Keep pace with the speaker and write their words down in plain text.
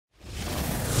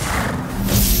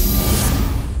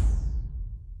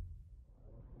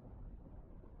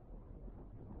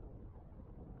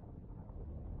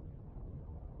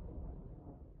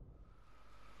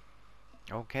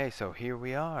Okay, so here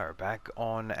we are back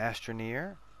on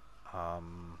Astroneer.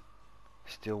 Um,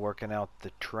 Still working out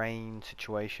the train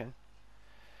situation.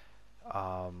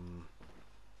 Um,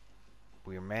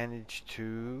 we managed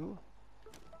to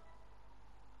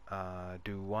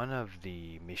do one of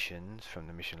the missions from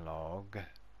the mission log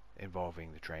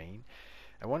involving the train.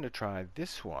 I want to try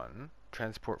this one,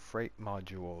 transport freight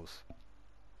modules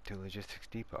to logistics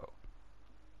depot.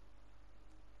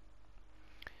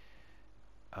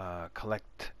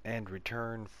 Collect and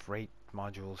return freight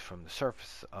modules from the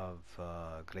surface of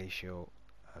Glacio.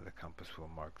 The compass will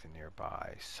mark the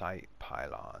nearby site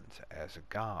pylons as a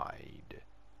guide.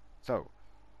 So,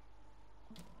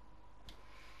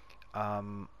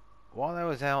 while I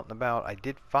was out and about, I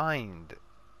did find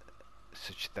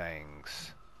such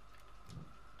things.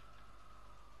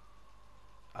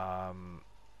 I'm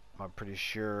pretty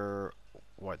sure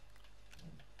what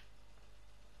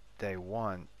they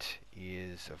want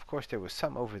is, of course, there was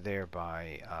some over there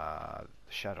by the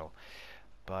shuttle,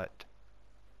 but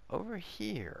over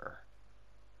here,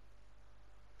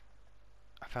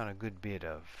 I found a good bit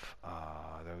of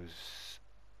those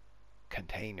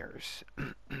containers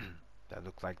that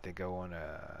look like they go on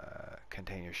a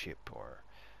container ship or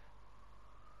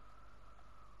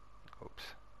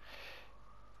oops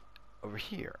over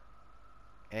here.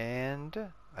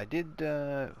 And I did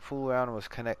fool around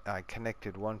and I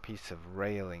connected one piece of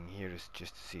railing here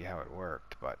just to see how it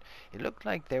worked, but it looked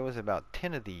like there was about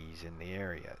 10 of these in the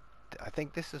area. I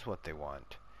think this is what they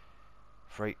want.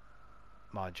 Freight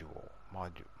module.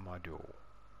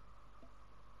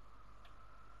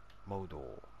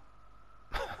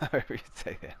 However you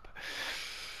say that.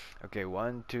 Okay,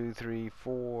 1, 2, 3,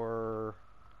 4.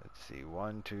 Let's see,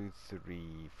 1, 2,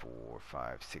 3, 4,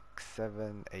 5, 6,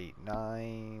 7, 8,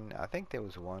 9. I think there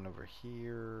was one over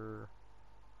here.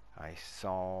 I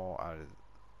saw out of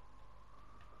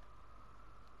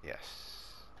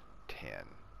yes, 10.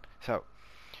 So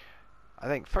I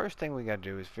think first thing we got to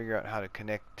do is figure out how to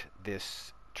connect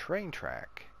this train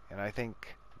track, and I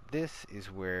think this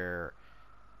is where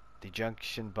the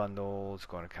junction bundle is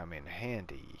going to come in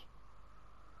handy.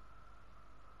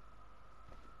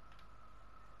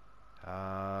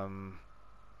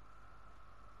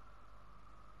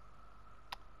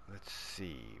 Let's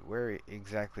see, where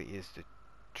exactly is the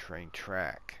train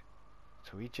track?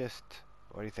 So we just,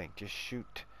 what do you think? Just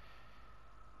shoot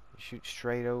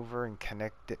straight over and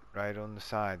connect it right on the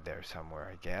side there somewhere,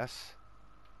 I guess.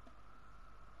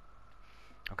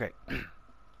 Okay.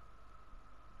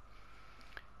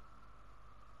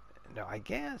 No, I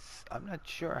guess, I'm not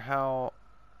sure how,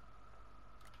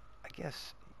 I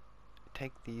guess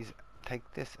take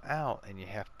this out and you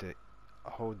have to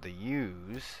hold the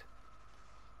U's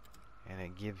and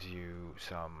it gives you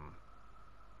some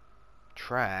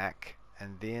track,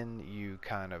 and then you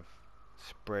kind of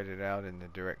spread it out in the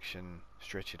direction,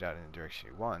 stretch it out in the direction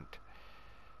you want.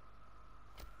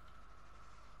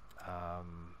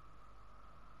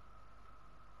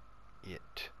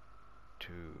 It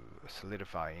to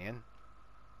solidify in.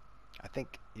 I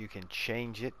think you can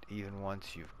change it even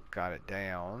once you've got it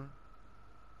down.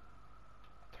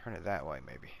 Turn it that way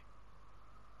maybe.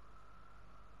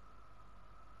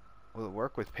 Will it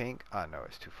work with pink? Ah, no,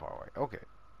 it's too far away. Okay.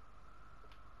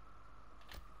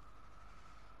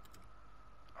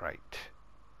 Right.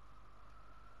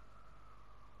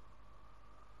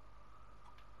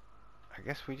 I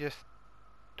guess we just,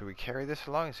 do we carry this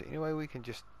along? Is there any way we can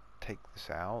just take this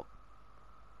out?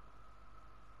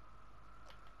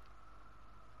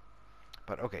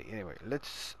 But okay, anyway,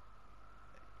 let's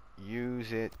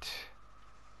use it.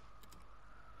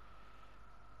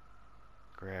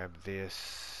 Grab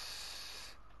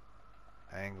this,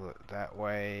 angle it that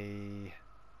way,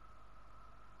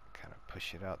 kind of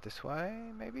push it out this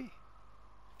way, maybe?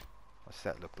 What's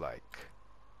that look like?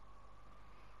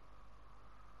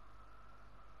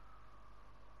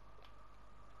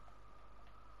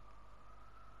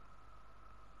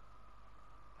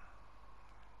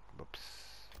 Whoops.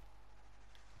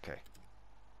 Okay.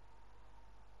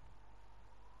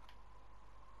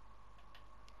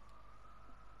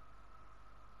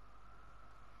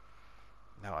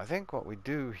 Now I think what we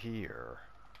do here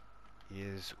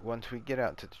is once we get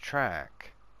out to the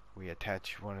track, we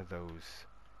attach one of those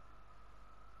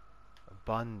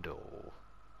bundle,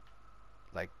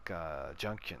 like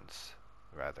junctions,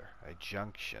 rather, a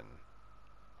junction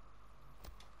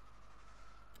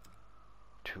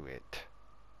to it.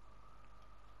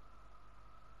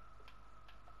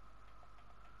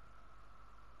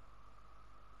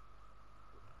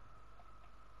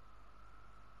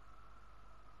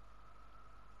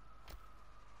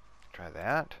 Try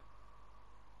that.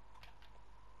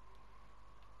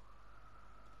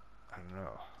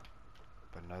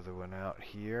 another one out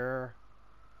here.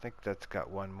 I think that's got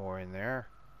one more in there.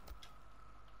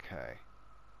 Okay.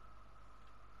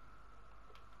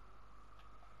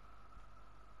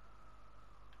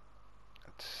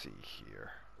 Let's see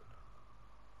here.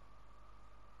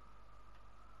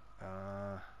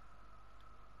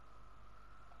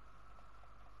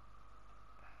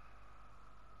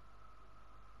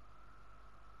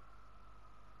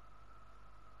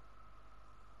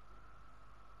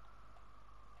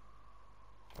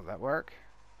 Will that work?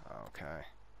 Okay.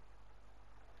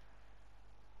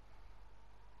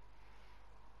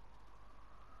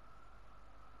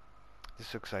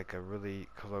 This looks like a really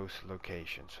close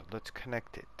location, so let's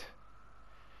connect it.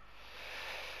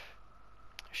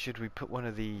 Should we put one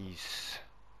of these?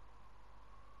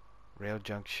 Rail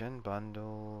junction,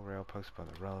 bundle, rail post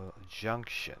bundle, rail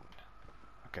junction.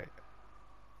 Okay.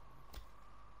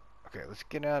 Okay, let's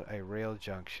get out a rail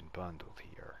junction bundle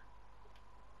here.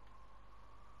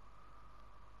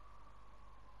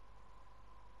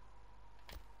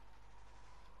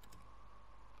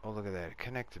 Oh, look at that. It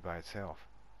connected by itself.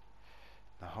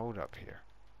 Now hold up here.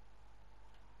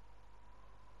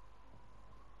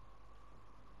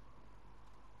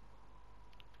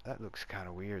 That looks kind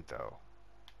of weird though.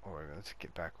 Or let's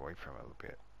get back away from it a little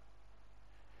bit.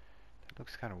 That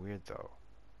looks kind of weird though.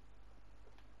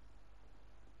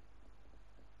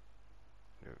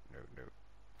 No, no, no.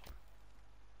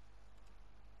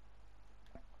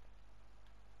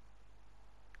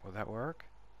 Will that work?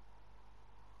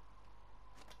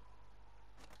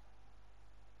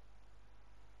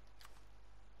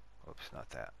 Oops, not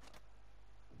that.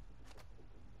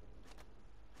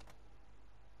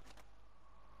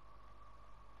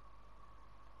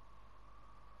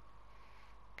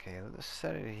 Okay, let's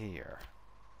set it here.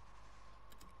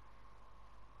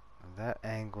 That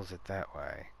angles it that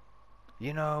way.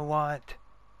 You know what?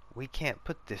 We can't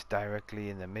put this directly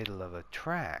in the middle of a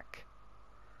track.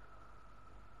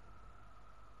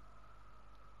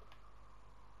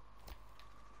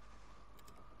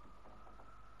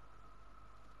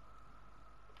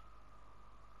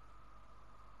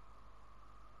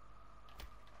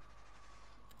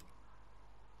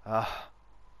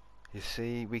 You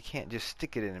see, we can't just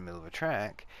stick it in the middle of a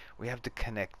track. We have to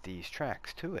connect these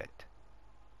tracks to it.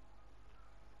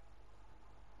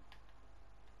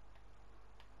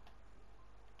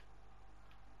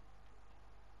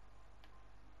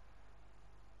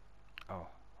 Oh,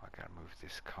 I gotta move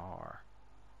this car.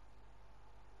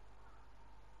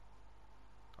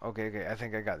 Okay, okay, I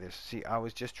think I got this. See, I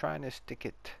was just trying to stick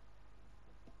it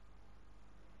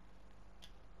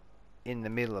in the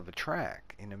middle of a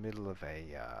track, in the middle of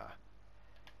a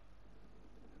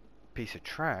piece of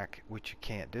track, which you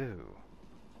can't do.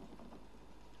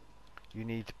 You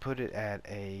need to put it at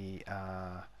a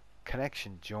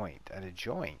connection joint, at a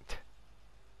joint.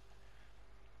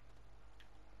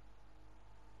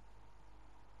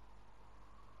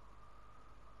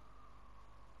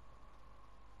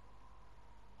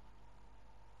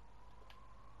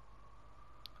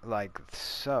 Like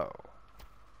so.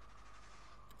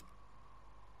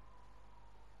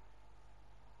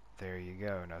 There you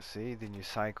go. Now see, then you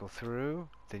cycle through,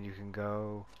 then you can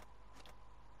go.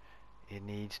 It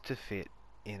needs to fit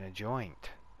in a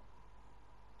joint.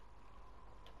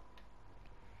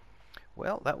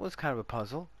 Well, that was kind of a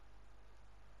puzzle.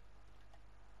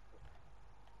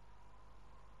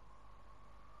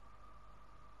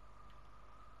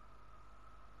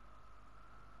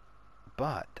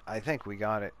 But I think we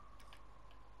got it.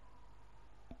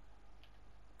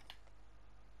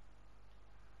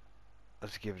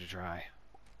 Let's give it a try.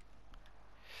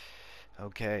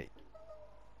 Okay.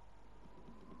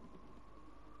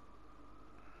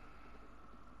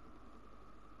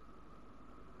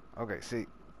 Okay, see.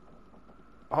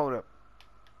 Hold up.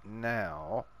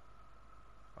 Now.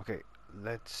 Okay,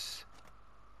 let's...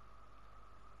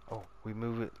 Oh, we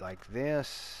move it like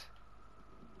this.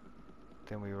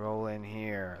 Then we roll in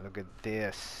here. Look at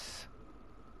this.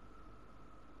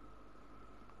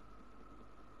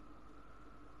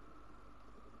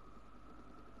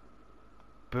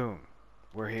 Boom.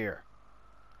 We're here.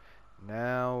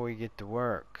 Now we get to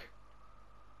work.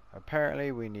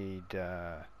 Apparently we need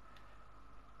 10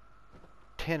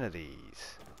 of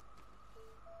these.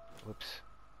 Whoops.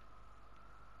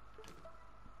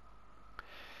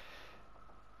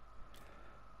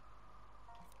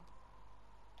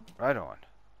 Right on.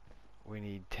 We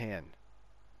need 10.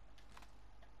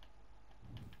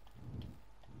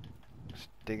 Let's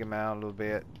dig them out a little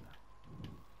bit.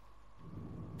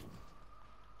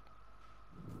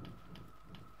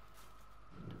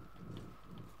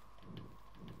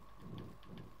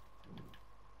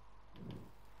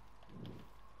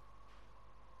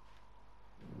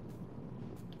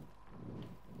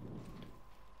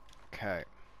 Okay.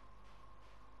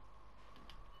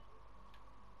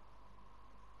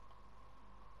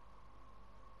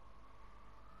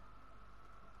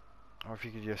 Or if you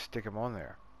could just stick them on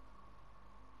there.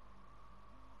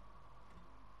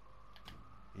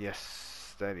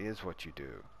 Yes, that is what you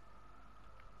do.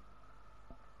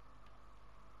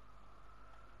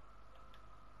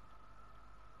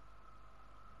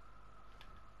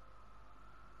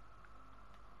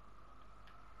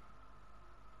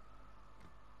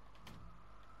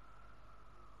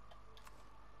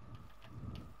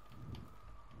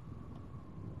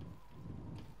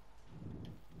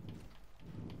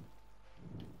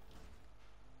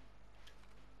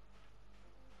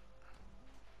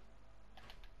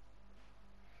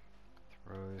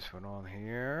 Throw this one on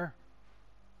here.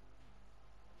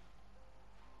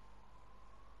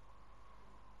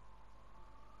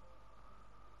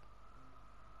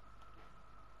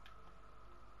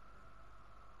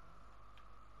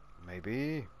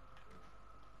 Maybe.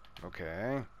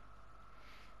 Okay.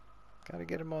 Gotta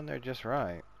get them on there just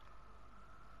right.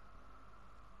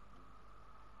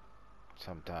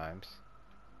 Sometimes.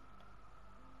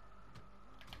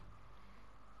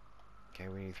 Okay,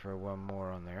 we need to throw one more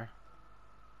on there.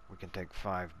 We can take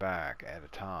 5 back at a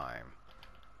time.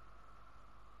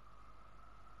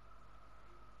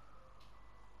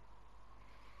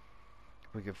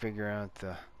 We can figure out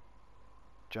the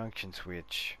junction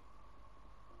switch.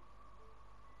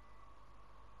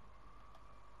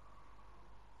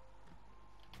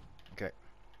 Okay.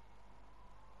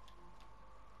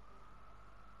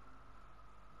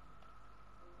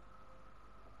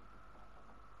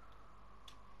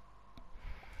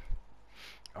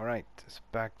 Alright, let's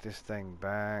back this thing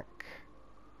back.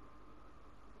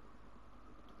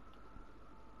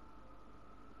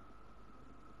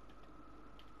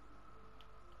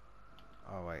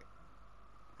 Oh wait,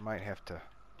 might have to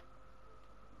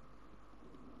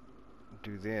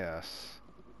do this.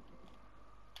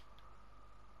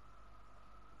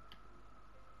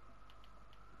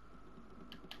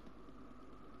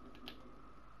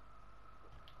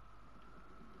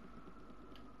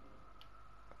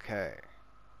 Okay.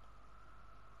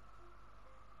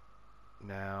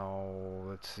 Now,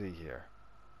 let's see here.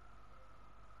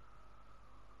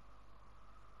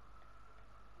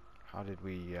 How did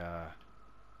we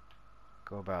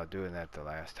go about doing that the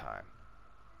last time?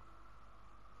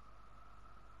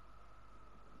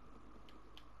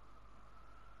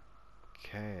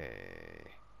 Okay.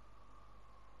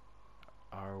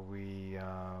 Are we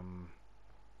out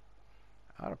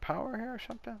of power here or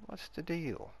something? What's the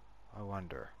deal? I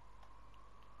wonder.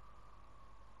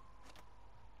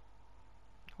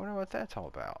 I wonder what that's all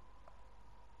about.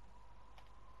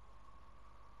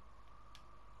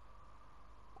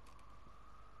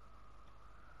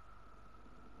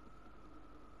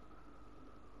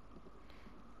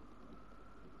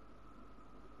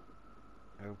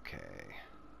 Okay.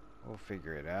 We'll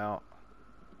figure it out.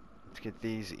 Let's get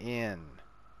these in.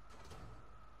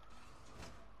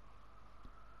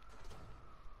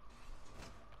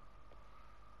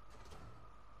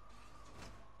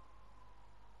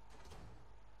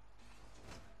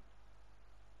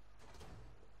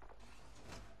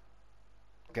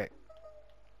 Okay.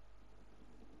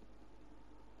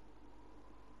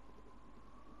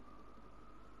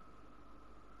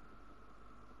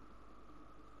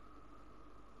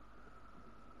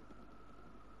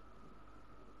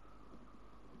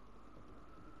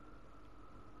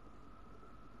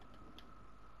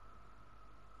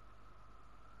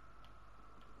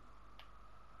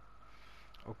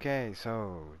 Okay,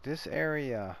 so this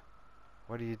area,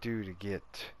 what do you do to get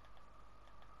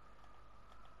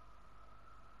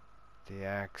the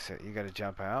access? You gotta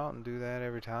jump out and do that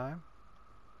every time?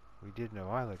 We did a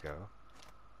while ago.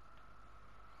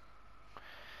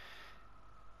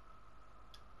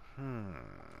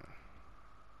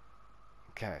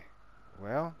 Okay,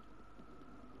 well,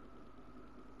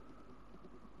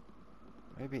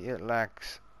 maybe it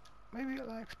lacks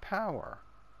power.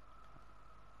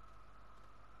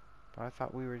 But I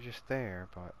thought we were just there,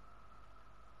 but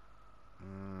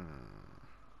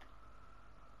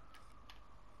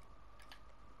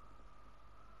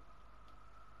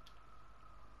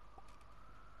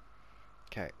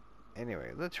okay.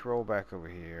 Anyway, let's roll back over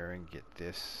here and get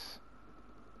this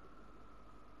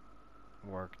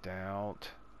worked out.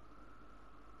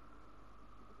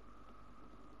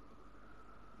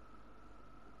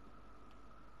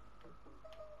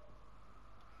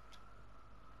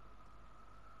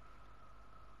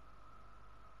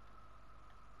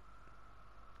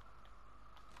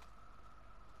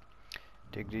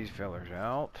 Dig these fellers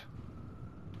out.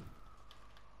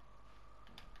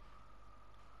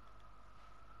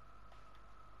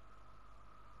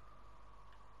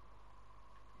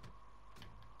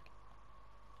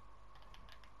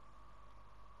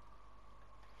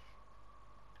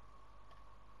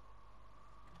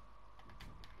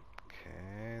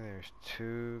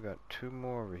 two. Got two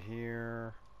more over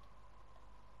here.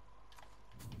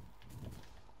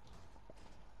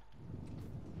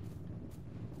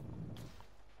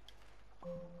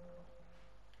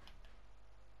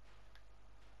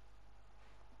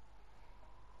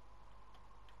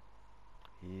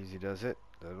 Easy does it.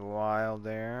 A little while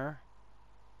there.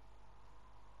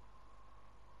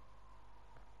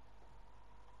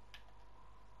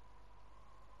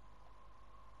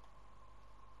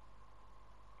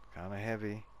 Kind of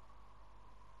heavy.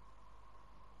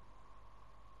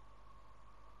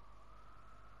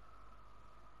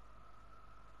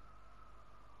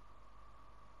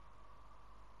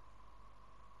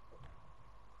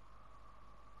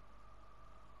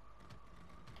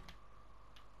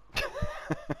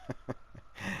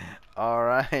 All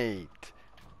right.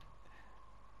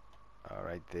 All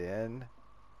right then.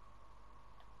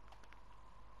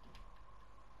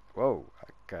 Whoa,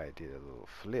 that guy did a little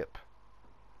flip.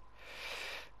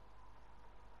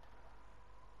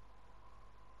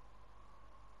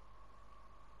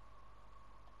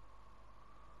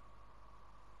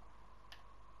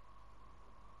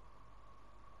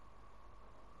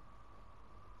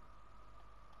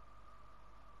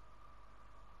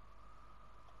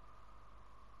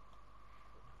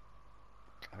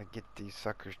 Gotta get these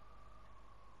suckers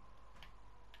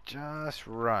just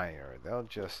right, or they'll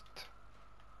just...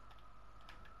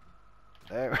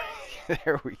 There,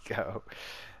 there we go.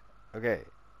 Okay.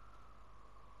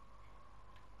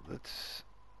 Let's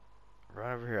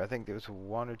run over here. I think there's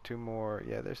one or two more.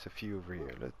 Yeah, there's a few over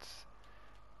here. Let's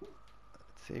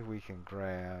see if we can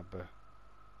grab...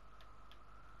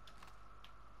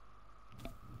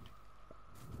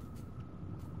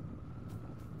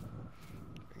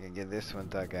 We can get this one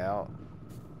dug out.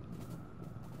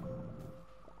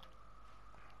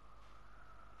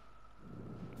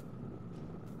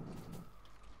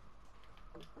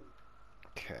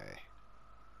 Okay.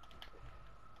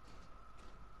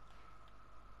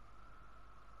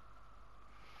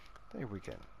 I think we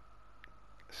can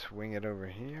swing it over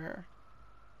here.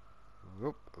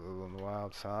 Whoop, a little on the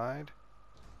wild side.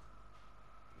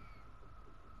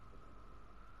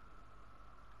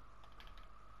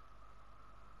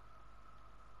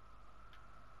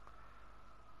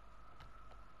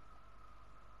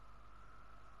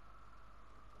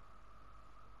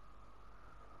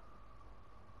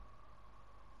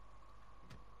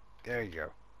 There you go.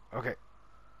 Okay.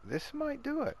 This might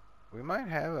do it. We might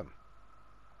have him.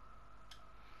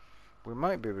 We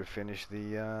might be able to finish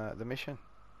the mission.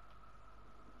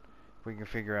 If we can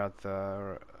figure out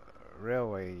the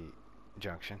railway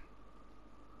junction.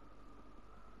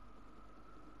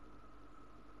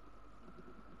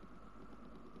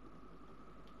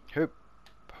 Hoop.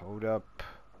 Hold up.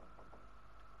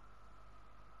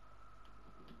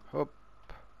 Hoop.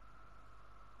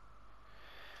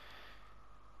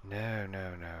 No,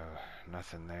 no, no.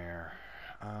 Nothing there.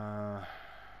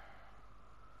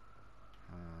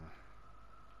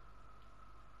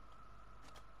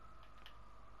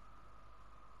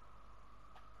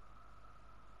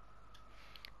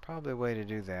 Probably a way to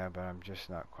do that, but I'm just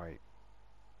not quite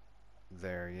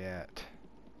there yet.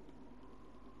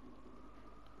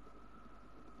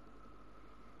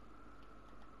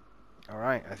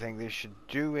 Alright, I think this should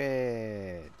do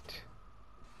it.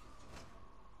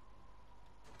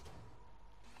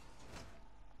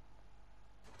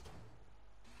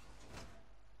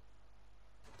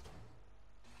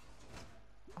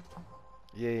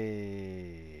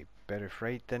 Yay! Better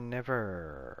freight than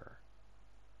never.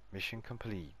 Mission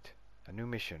complete. A new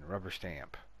mission, rubber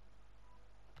stamp.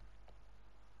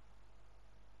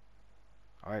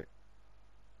 Alright.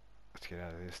 Let's get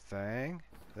out of this thing.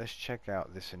 Let's check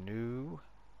out this new.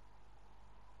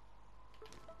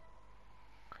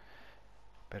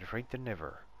 Better freight than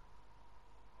never.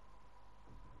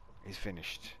 Is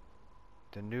finished.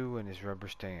 The new one is rubber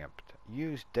stamped.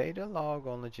 Use data log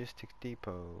on logistics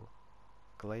depot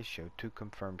Glacio to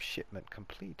confirm shipment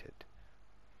completed.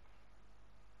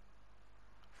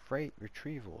 Freight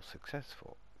retrieval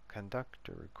successful.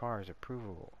 Conductor requires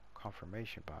approval.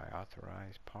 Confirmation by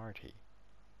authorized party.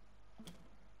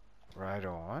 Right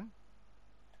on.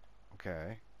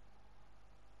 Okay.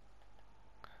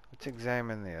 Let's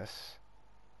examine this.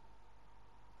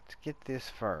 Let's get this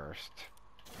first.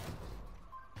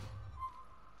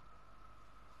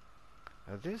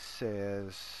 Now this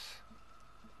says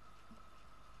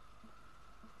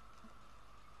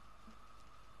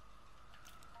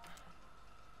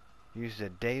use the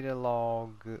data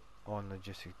log on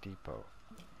logistic depot.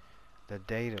 The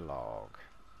data log.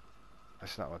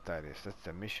 That's not what that is. That's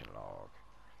the mission log.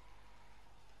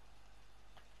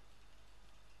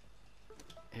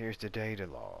 Here's the data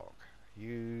log.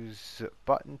 Use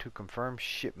button to confirm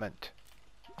shipment.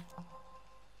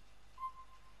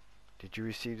 Did you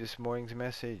receive this morning's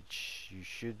message? You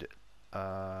should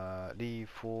leave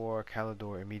for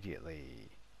Calidor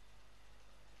immediately.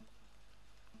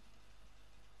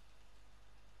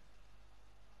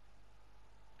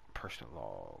 Personal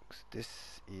logs.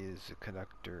 This is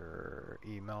conductor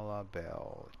Emela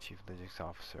Bell, Chief Logistics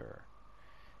Officer.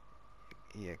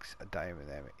 EXO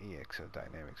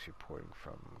Dynamics reporting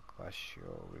from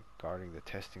Glacio regarding the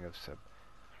testing of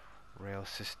sub-rail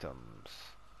systems.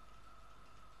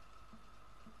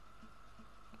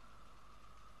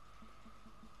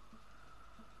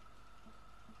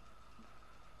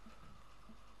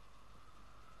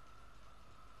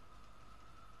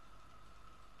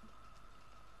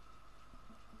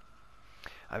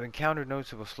 I've encountered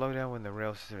noticeable slowdown when the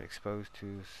rail system is exposed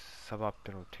to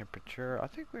suboptimal temperature. I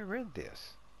think we read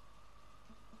this.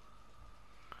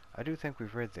 I do think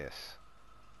we've read this.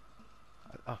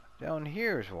 Down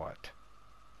here is what?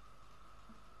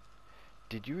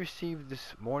 Did you receive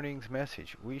this morning's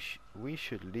message? We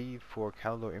should leave for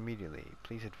Calidor immediately.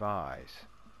 Please advise.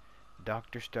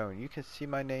 Dr. Stone. You can see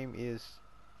my name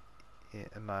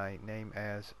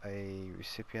as a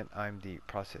recipient. I'm in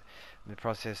the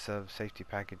process of safety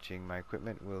packaging. My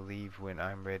equipment will leave when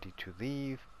I'm ready to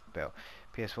leave. Bell.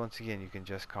 P.S. Once again, you can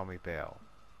just call me Bell.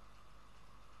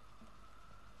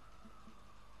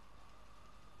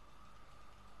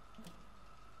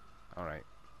 Alright.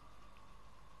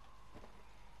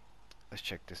 Let's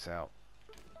check this out.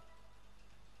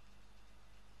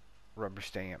 Rubber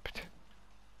stamped.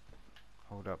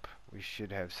 Hold up. We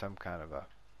should have some kind of a...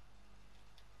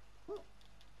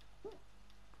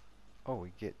 Oh,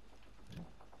 we get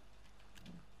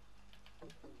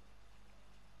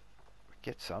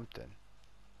something.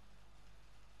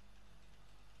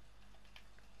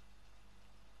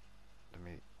 Let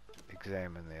me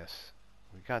examine this.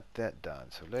 We got that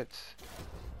done, so let's...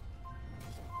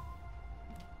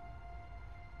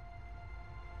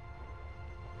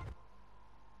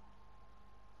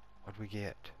 What'd we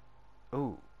get?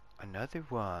 Oh, another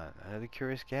one. Another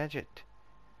curious gadget.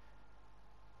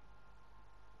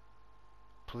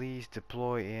 Please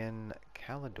deploy in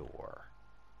Calidor.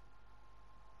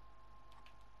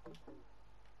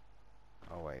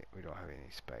 Oh wait, we don't have any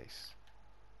space.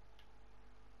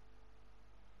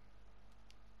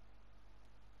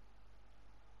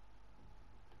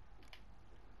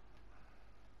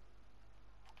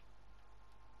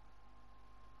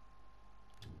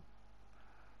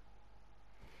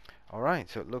 Alright,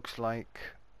 so it looks like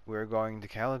we're going to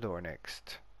Calidor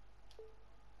next.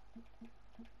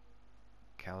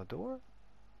 Calidor?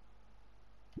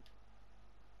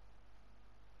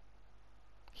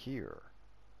 Here.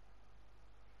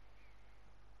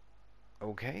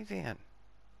 Okay then.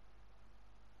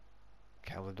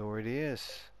 Calidor it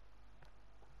is.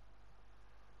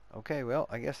 Okay, well,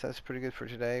 I guess that's pretty good for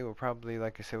today. We'll probably,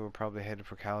 like I said, we're probably headed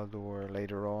for Calidor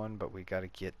later on, but we gotta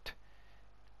get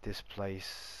this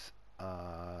place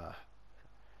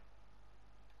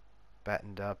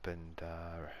battened up and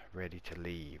ready to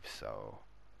leave, so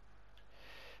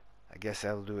I guess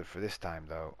that'll do it for this time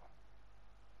though.